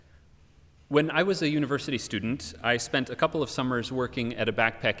When I was a university student, I spent a couple of summers working at a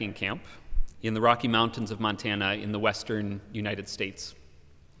backpacking camp in the Rocky Mountains of Montana in the western United States.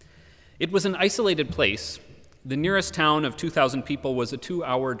 It was an isolated place. The nearest town of 2,000 people was a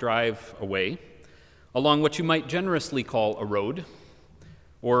 2-hour drive away, along what you might generously call a road,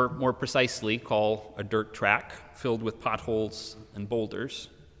 or more precisely call a dirt track filled with potholes and boulders.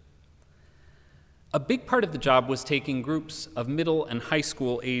 A big part of the job was taking groups of middle and high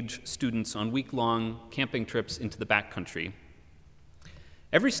school age students on week-long camping trips into the backcountry.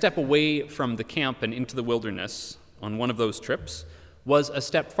 Every step away from the camp and into the wilderness on one of those trips was a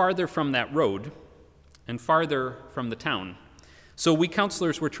step farther from that road and farther from the town. So we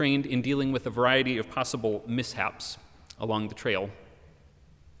counselors were trained in dealing with a variety of possible mishaps along the trail.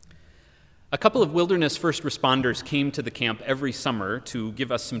 A couple of wilderness first responders came to the camp every summer to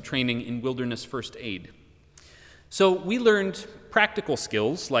give us some training in wilderness first aid. So we learned practical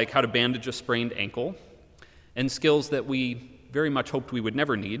skills like how to bandage a sprained ankle, and skills that we very much hoped we would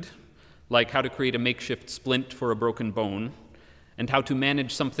never need, like how to create a makeshift splint for a broken bone, and how to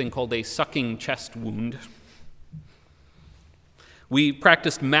manage something called a sucking chest wound. We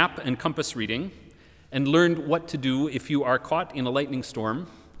practiced map and compass reading and learned what to do if you are caught in a lightning storm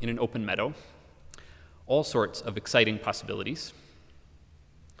in an open meadow. All sorts of exciting possibilities.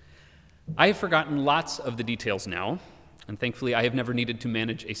 I have forgotten lots of the details now, and thankfully I have never needed to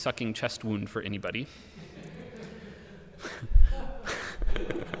manage a sucking chest wound for anybody.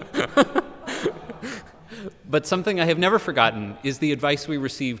 But something I have never forgotten is the advice we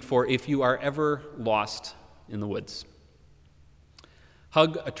received for if you are ever lost in the woods.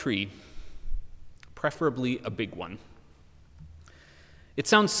 Hug a tree, preferably a big one. It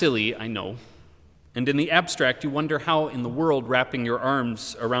sounds silly, I know, and in the abstract you wonder how in the world wrapping your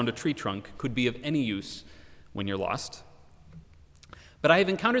arms around a tree trunk could be of any use when you're lost. But I have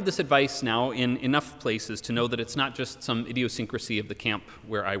encountered this advice now in enough places to know that it's not just some idiosyncrasy of the camp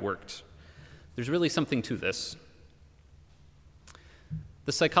where I worked. There's really something to this.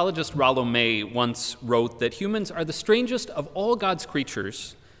 The psychologist Rollo May once wrote that humans are the strangest of all God's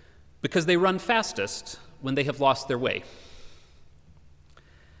creatures because they run fastest when they have lost their way.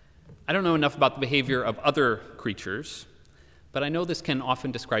 I don't know enough about the behavior of other creatures, but I know this can often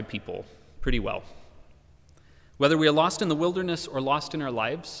describe people pretty well. Whether we are lost in the wilderness or lost in our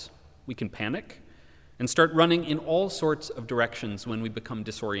lives, we can panic and start running in all sorts of directions when we become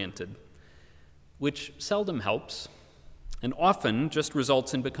disoriented, which seldom helps and often just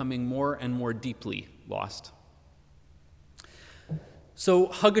results in becoming more and more deeply lost. So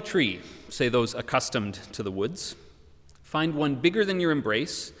hug a tree, say those accustomed to the woods. Find one bigger than your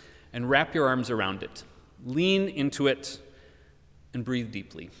embrace and wrap your arms around it. Lean into it and breathe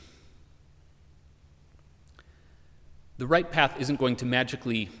deeply. The right path isn't going to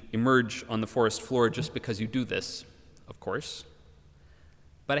magically emerge on the forest floor just because you do this, of course.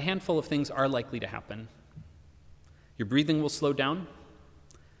 But a handful of things are likely to happen. Your breathing will slow down.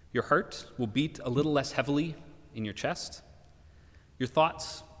 Your heart will beat a little less heavily in your chest. Your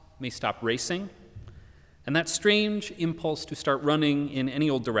thoughts may stop racing. And that strange impulse to start running in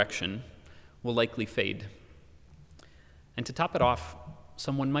any old direction will likely fade. And to top it off,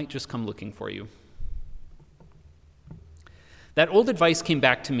 someone might just come looking for you. That old advice came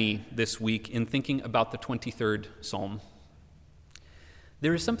back to me this week in thinking about the 23rd Psalm.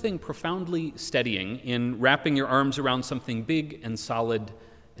 There is something profoundly steadying in wrapping your arms around something big and solid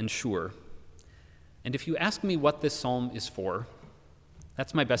and sure. And if you ask me what this psalm is for,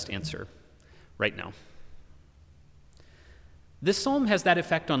 that's my best answer right now. This psalm has that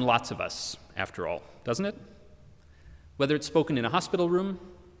effect on lots of us, after all, doesn't it? Whether it's spoken in a hospital room,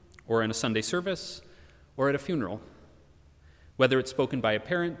 or in a Sunday service, or at a funeral. Whether it's spoken by a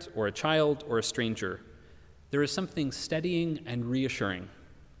parent, or a child, or a stranger, there is something steadying and reassuring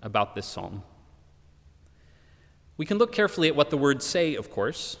about this psalm. We can look carefully at what the words say, of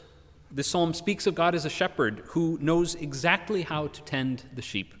course. This psalm speaks of God as a shepherd who knows exactly how to tend the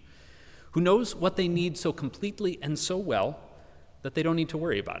sheep, who knows what they need so completely and so well that they don't need to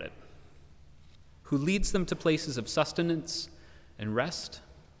worry about it, who leads them to places of sustenance and rest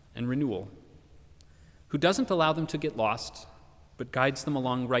and renewal, who doesn't allow them to get lost, but guides them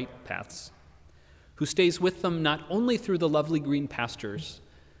along right paths, who stays with them not only through the lovely green pastures,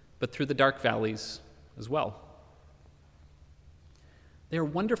 but through the dark valleys as well. They are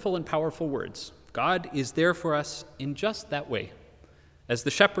wonderful and powerful words. God is there for us in just that way, as the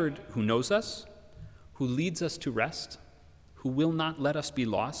shepherd who knows us, who leads us to rest, who will not let us be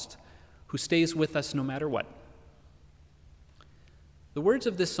lost, who stays with us no matter what. The words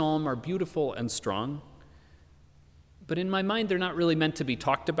of this psalm are beautiful and strong, but in my mind they're not really meant to be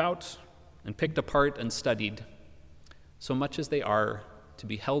talked about and picked apart and studied, so much as they are to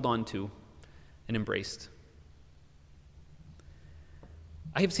be held onto and embraced.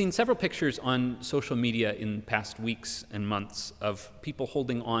 I have seen several pictures on social media in past weeks and months of people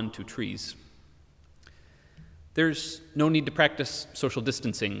holding on to trees. There's no need to practice social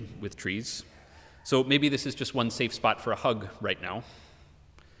distancing with trees, so maybe this is just one safe spot for a hug right now.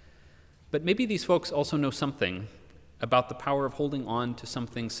 But maybe these folks also know something about the power of holding on to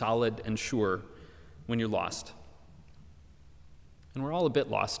something solid and sure when you're lost. And we're all a bit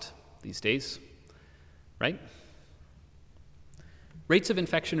lost these days, right? Rates of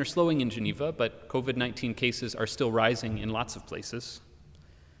infection are slowing in Geneva, but COVID-19 cases are still rising in lots of places.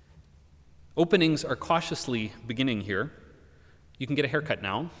 Openings are cautiously beginning here. You can get a haircut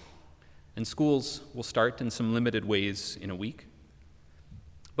now, and schools will start in some limited ways in a week.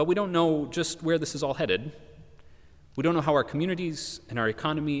 But we don't know just where this is all headed. We don't know how our communities and our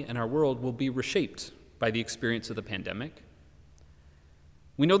economy and our world will be reshaped by the experience of the pandemic.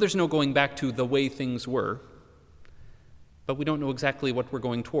 We know there's no going back to the way things were, but we don't know exactly what we're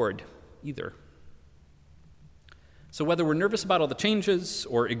going toward either. So whether we're nervous about all the changes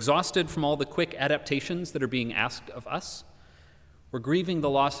or exhausted from all the quick adaptations that are being asked of us, or grieving the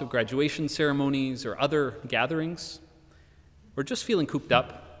loss of graduation ceremonies or other gatherings, or just feeling cooped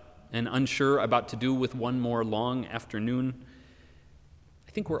up and unsure about to do with one more long afternoon,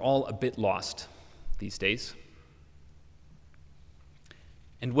 I think we're all a bit lost these days.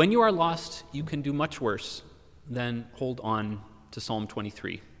 And when you are lost, you can do much worse than hold on to Psalm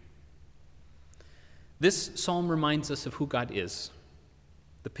 23. This psalm reminds us of who God is,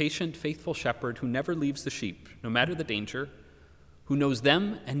 the patient, faithful shepherd who never leaves the sheep, no matter the danger, who knows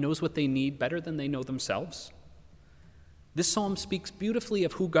them and knows what they need better than they know themselves. This psalm speaks beautifully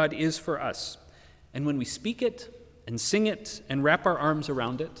of who God is for us, and when we speak it and sing it and wrap our arms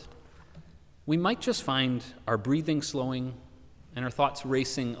around it, we might just find our breathing slowing and our thoughts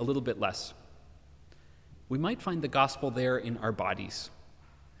racing a little bit less. We might find the gospel there in our bodies,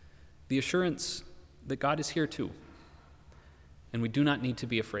 the assurance that God is here too, and we do not need to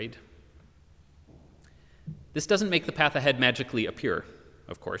be afraid. This doesn't make the path ahead magically appear,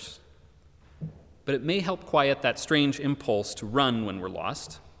 of course, but it may help quiet that strange impulse to run when we're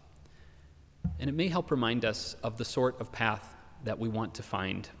lost, and it may help remind us of the sort of path that we want to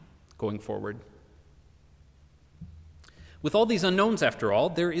find going forward. With all these unknowns, after all,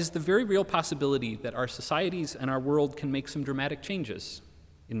 there is the very real possibility that our societies and our world can make some dramatic changes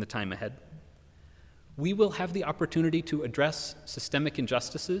in the time ahead. We will have the opportunity to address systemic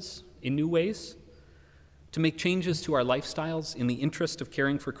injustices in new ways, to make changes to our lifestyles in the interest of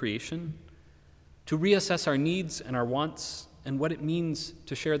caring for creation, to reassess our needs and our wants and what it means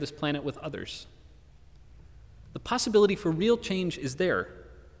to share this planet with others. The possibility for real change is there,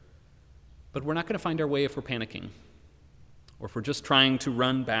 but we're not going to find our way if we're panicking, or if we're just trying to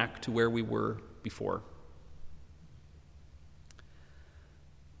run back to where we were before.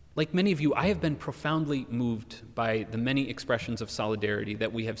 Like many of you, I have been profoundly moved by the many expressions of solidarity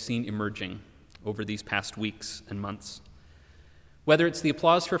that we have seen emerging over these past weeks and months. Whether it's the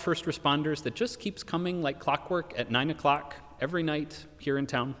applause for first responders that just keeps coming like clockwork at 9 o'clock every night here in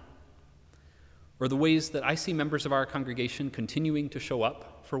town, or the ways that I see members of our congregation continuing to show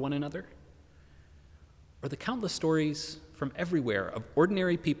up for one another, or the countless stories from everywhere of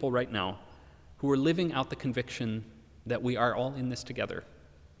ordinary people right now who are living out the conviction that we are all in this together.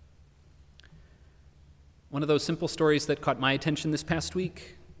 One of those simple stories that caught my attention this past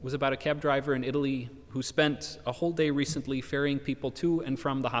week was about a cab driver in Italy who spent a whole day recently ferrying people to and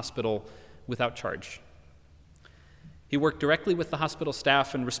from the hospital without charge. He worked directly with the hospital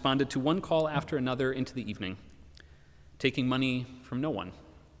staff and responded to one call after another into the evening, taking money from no one.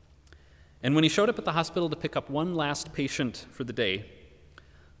 And when he showed up at the hospital to pick up one last patient for the day,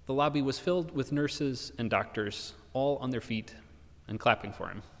 the lobby was filled with nurses and doctors, all on their feet and clapping for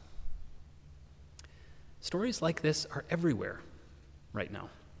him. Stories like this are everywhere right now.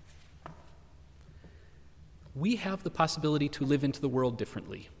 We have the possibility to live into the world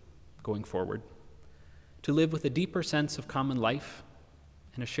differently going forward, to live with a deeper sense of common life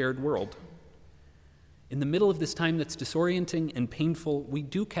and a shared world. In the middle of this time that's disorienting and painful, we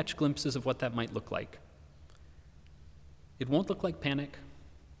do catch glimpses of what that might look like. It won't look like panic,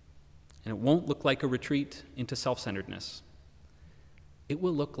 and it won't look like a retreat into self-centeredness. It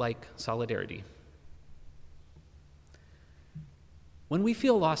will look like solidarity. When we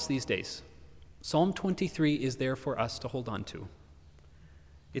feel lost these days, Psalm 23 is there for us to hold on to.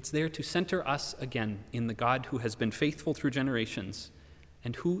 It's there to center us again in the God who has been faithful through generations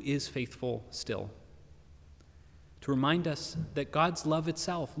and who is faithful still. to remind us that God's love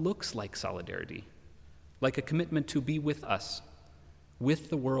itself looks like solidarity, like a commitment to be with us, with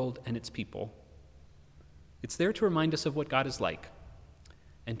the world and its people. It's there to remind us of what God is like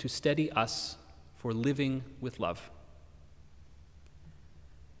and to steady us for living with love.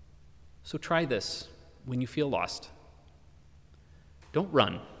 So try this when you feel lost. Don't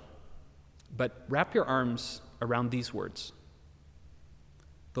run, but wrap your arms around these words.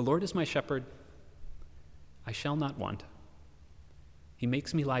 The Lord is my shepherd, I shall not want. He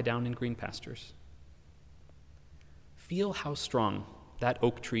makes me lie down in green pastures. Feel how strong that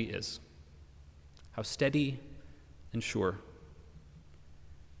oak tree is, how steady and sure.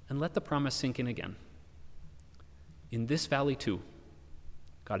 And let the promise sink in again. In this valley too,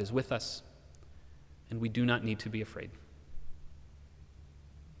 God is with us, and we do not need to be afraid.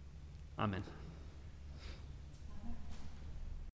 Amen.